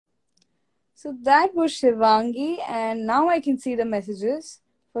So that was Shivangi, and now I can see the messages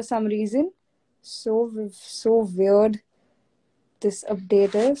for some reason. So weird this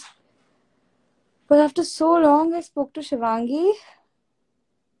update is. But after so long, I spoke to Shivangi.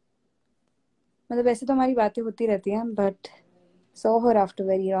 मतलब वैसे तो हमारी बातें होती रहती हैं, but saw her after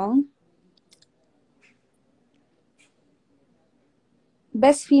very long.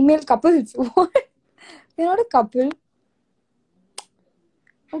 Best female couples. What? You're not a couple.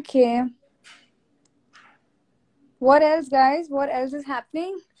 Okay. What else, guys? What else is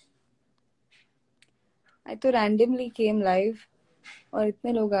happening? I तो randomly came live और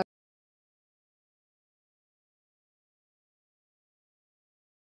इतने लोग आ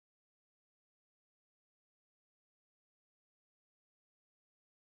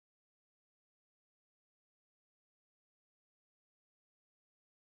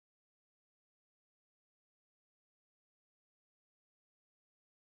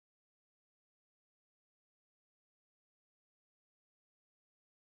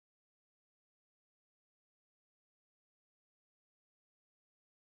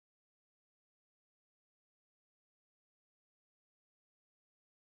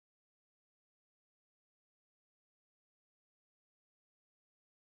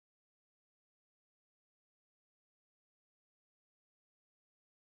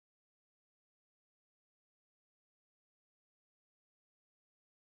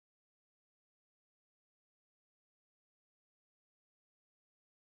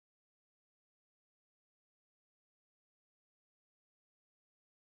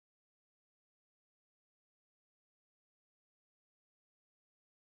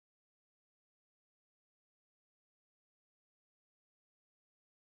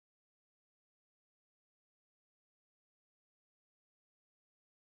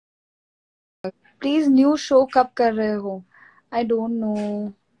Please new show कब कर रहे हो? I don't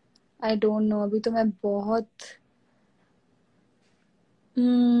know. I don't know. अभी तो मैं बहुत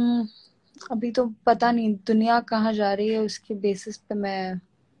अभी तो पता नहीं दुनिया कहाँ जा रही है उसके बेसिस पे मैं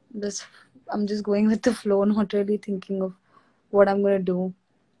बस I'm just going with the flow, not really thinking of what I'm gonna do.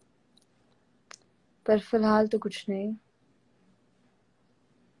 पर फिलहाल तो कुछ नहीं.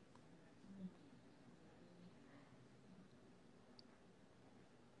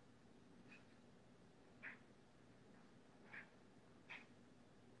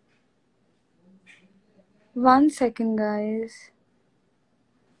 One second, guys.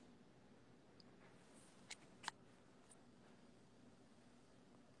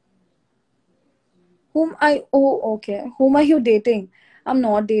 Whom are you dating? I'm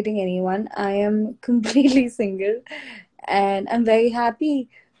not dating anyone. I am completely single and I'm very happy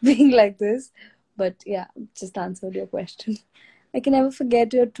being like this. But yeah, just answered your question. I can never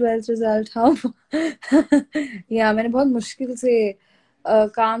forget your 12th result. How? Yeah, मैंने बहुत मुश्किल से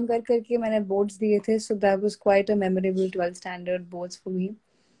काम कर करके मैंने boards दिए थे. So that was quite a memorable 12th standard boards for me.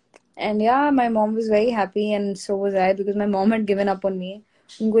 And yeah, my mom was very happy and so was I because my mom had given up on me.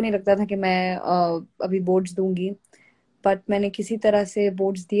 उनको नहीं लगता था कि मैं अभी boards दूंगी but मैंने किसी तरह से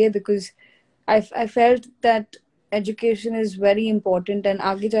बोर्ड्स दिए because I felt that education is very important and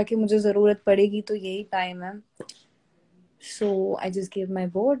आगे जाके मुझे ज़रूरत पड़ेगी तो यही टाइम है सो I just give my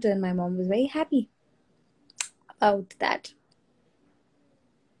boards and my mom was very happy about that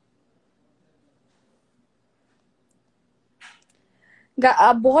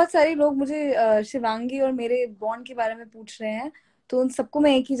अब बहुत सारे लोग मुझे शिवांगी और मेरे बॉन्ड के बारे में पूछ रहे हैं तो उन सबको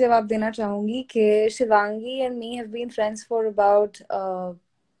मैं एक ही जवाब देना चाहूंगी कि Shivangi and me have been friends for about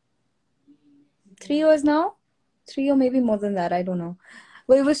 3 years now, 3 or maybe more than that, I don't know.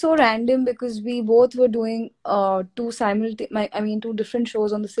 But it was so random because we both were doing two different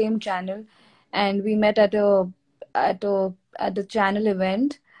shows on the same channel, and we met at a channel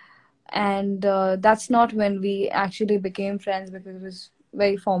event, and that's not when we actually became friends because it was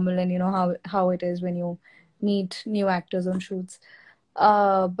very formal and you know how it is when you meet new actors on shoots.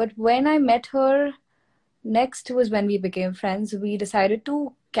 But when I met her next was when we became friends. We decided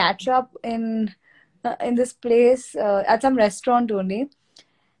to catch up in this place at some restaurant only,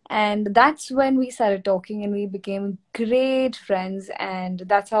 and that's when we started talking and we became great friends. And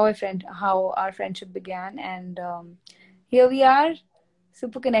that's how our friendship began. And here we are,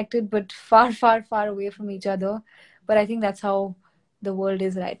 super connected, but far, far, far away from each other. But I think that's how the world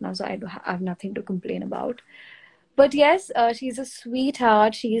is right now. So I have nothing to complain about. But yes, she's a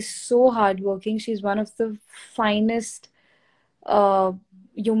sweetheart. She is so hardworking. She's one of the finest uh,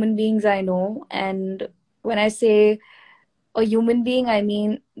 human beings I know. And when I say a human being, I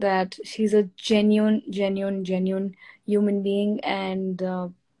mean that she's a genuine human being. And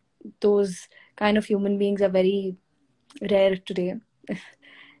those kind of human beings are very rare today.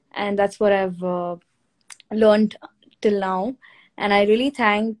 and that's what I've learned till now. And I really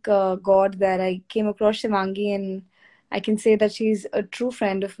thank God that I came across Shivangi, and I can say that she's a true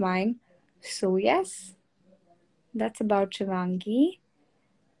friend of mine. So, yes, that's about Shivangi.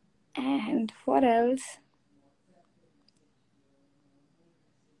 And what else?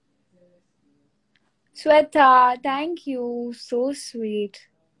 Sweta, thank you. So sweet.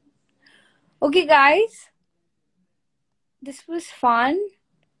 Okay, guys, this was fun.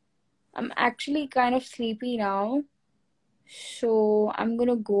 I'm actually kind of sleepy now. So, I'm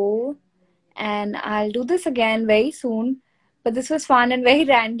gonna go and I'll do this again very soon. But this was fun and very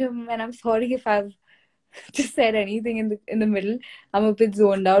random, and I'm sorry if I've just said anything in the middle. I'm a bit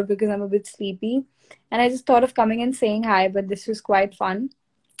zoned out because I'm a bit sleepy. And I just thought of coming and saying hi, but this was quite fun.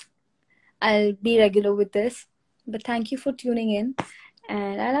 I'll be regular with this. But thank you for tuning in,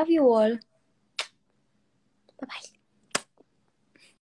 and I love you all. Bye bye.